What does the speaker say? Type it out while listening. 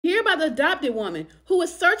about the adopted woman who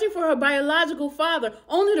was searching for her biological father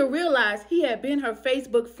only to realize he had been her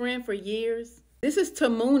Facebook friend for years. This is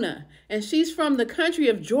Tamuna, and she's from the country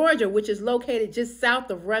of Georgia, which is located just south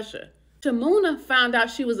of Russia. Tamuna found out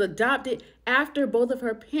she was adopted after both of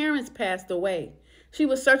her parents passed away. She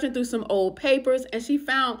was searching through some old papers and she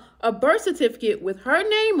found a birth certificate with her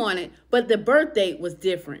name on it, but the birth date was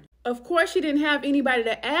different. Of course, she didn't have anybody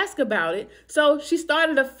to ask about it, so she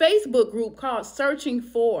started a Facebook group called Searching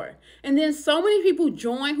For. And then so many people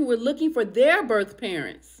joined who were looking for their birth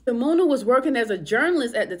parents. Tamuna was working as a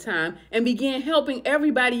journalist at the time and began helping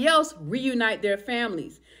everybody else reunite their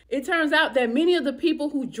families. It turns out that many of the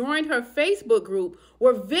people who joined her Facebook group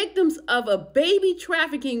were victims of a baby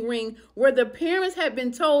trafficking ring where the parents had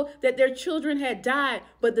been told that their children had died,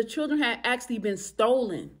 but the children had actually been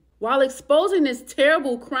stolen. While exposing this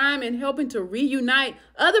terrible crime and helping to reunite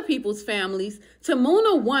other people's families,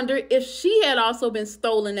 Tamuna wondered if she had also been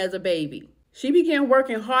stolen as a baby. She began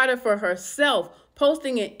working harder for herself,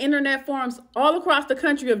 posting in internet forums all across the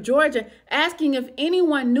country of Georgia, asking if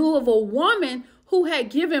anyone knew of a woman who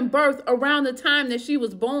had given birth around the time that she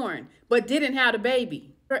was born, but didn't have a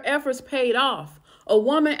baby. Her efforts paid off. A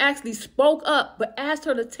woman actually spoke up, but asked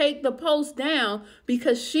her to take the post down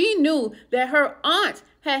because she knew that her aunt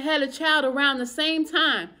had had a child around the same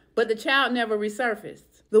time, but the child never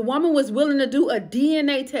resurfaced. The woman was willing to do a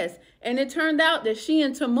DNA test, and it turned out that she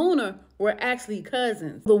and Tamuna were actually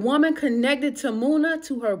cousins. The woman connected Tamuna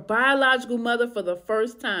to her biological mother for the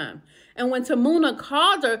first time. And when Tamuna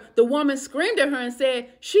called her, the woman screamed at her and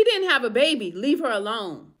said she didn't have a baby, leave her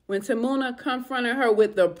alone. When Tamuna confronted her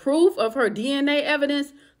with the proof of her DNA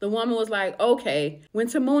evidence, the woman was like, okay. When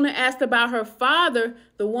Tamuna asked about her father,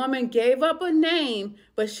 the woman gave up a name,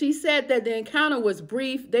 but she said that the encounter was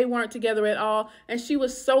brief, they weren't together at all, and she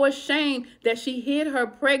was so ashamed that she hid her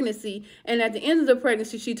pregnancy, and at the end of the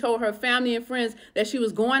pregnancy, she told her family and friends that she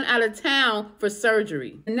was going out of town for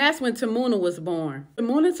surgery. And that's when Tamuna was born.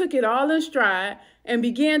 Tamuna took it all in stride and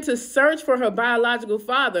began to search for her biological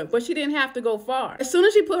father, but she didn't have to go far. As soon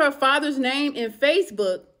as she put her father's name in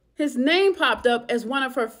Facebook, his name popped up as one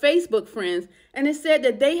of her Facebook friends, and it said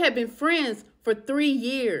that they had been friends for 3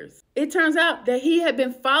 years. It turns out that he had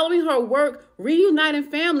been following her work, reuniting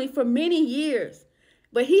family for many years,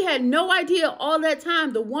 but he had no idea all that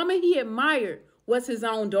time the woman he admired was his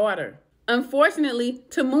own daughter. Unfortunately,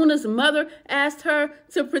 Tamuna's mother asked her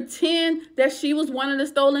to pretend that she was one of the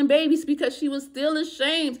stolen babies because she was still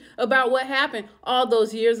ashamed about what happened all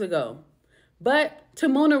those years ago. But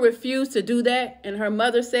Tamuna refused to do that, and her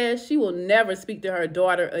mother says she will never speak to her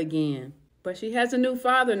daughter again. But she has a new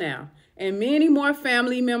father now, and many more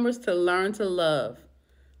family members to learn to love.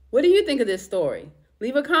 What do you think of this story?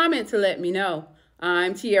 Leave a comment to let me know.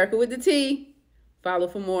 I'm Te-Erika with the T. Follow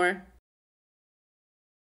for more.